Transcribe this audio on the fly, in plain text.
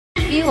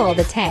fuel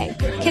the tank.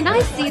 Can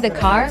I see the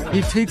car?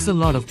 It takes a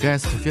lot of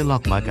gas to fill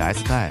up my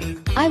gas tank.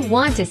 I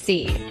want to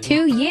see.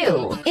 To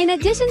you. In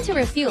addition to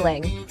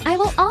refueling, I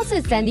will also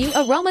send you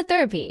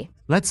aromatherapy.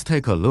 Let's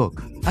take a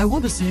look. I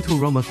want to see 2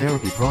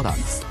 aromatherapy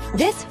products.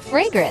 This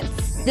fragrance.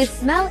 The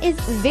smell is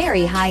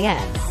very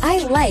high-end. I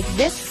like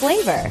this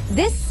flavor.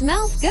 This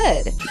smells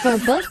good for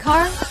both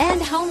car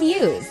and home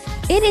use.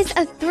 It is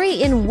a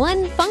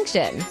 3-in-1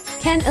 function.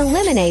 Can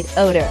eliminate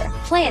odor,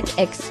 plant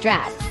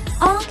extract.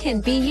 All can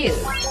be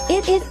used.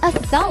 It is a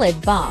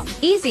solid bomb,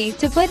 easy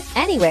to put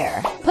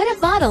anywhere. Put a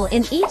bottle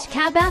in each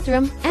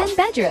bathroom and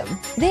bedroom.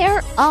 They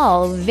are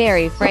all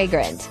very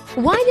fragrant.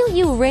 Why don't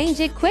you arrange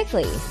it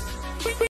quickly?